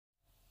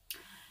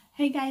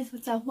Hey guys,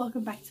 what's up?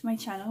 Welcome back to my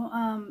channel.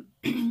 I'm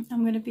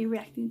gonna be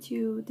reacting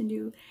to the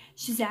new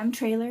Shazam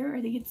trailer.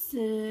 I think it's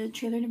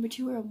trailer number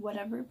 2 or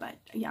whatever, but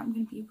yeah, I'm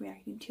gonna be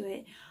reacting to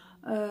it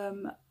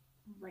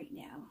right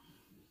now.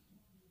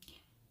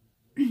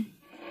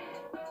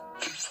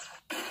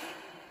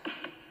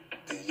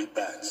 Daily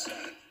bats,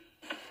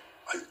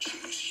 I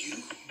choose you.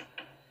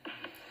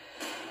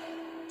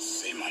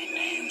 Say my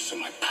name so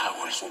my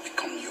powers will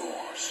become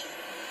yours.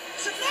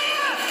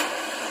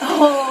 Shazam!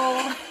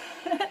 Oh!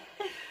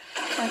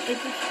 On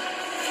April.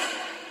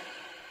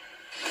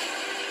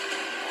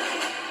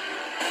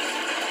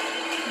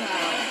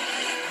 Wow.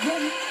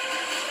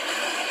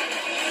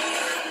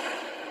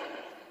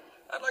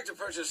 I'd like to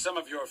purchase some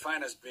of your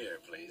finest beer,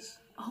 please.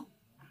 Oh.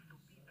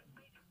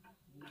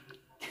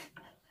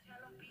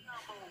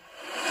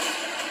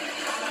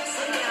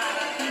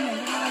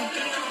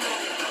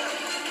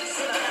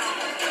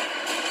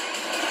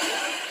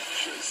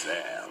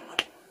 Shazam.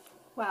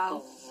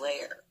 Wow.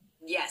 Lair.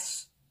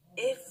 Yes.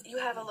 If you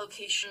have a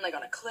location like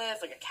on a cliff,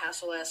 like a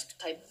castle-esque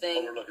type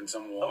thing, Overlooking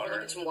some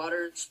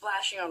water.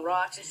 splashing on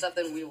rocks and stuff,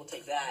 then we will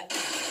take that.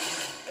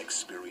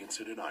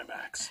 Experience it in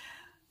IMAX.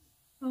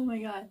 Oh my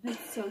god,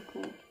 that's so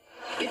cool.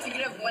 If you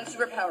could have one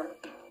superpower.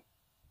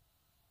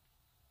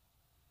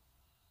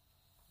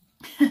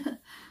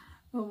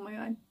 Oh my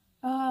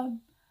god.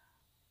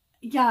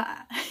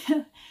 Yeah.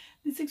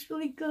 This looks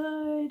really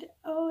good.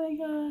 Oh my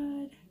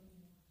god.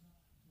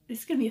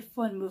 It's gonna be a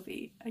fun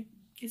movie.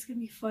 It's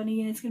gonna be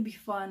funny and it's gonna be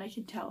fun. I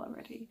can tell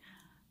already.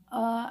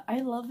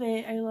 I love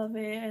it. I love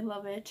it. I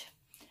love it.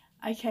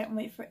 I can't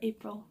wait for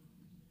April.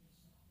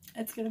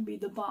 It's gonna be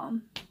the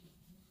bomb.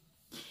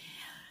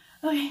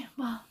 Okay,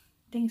 well,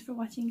 thanks for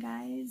watching,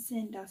 guys,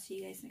 and I'll see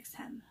you guys next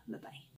time. Bye bye.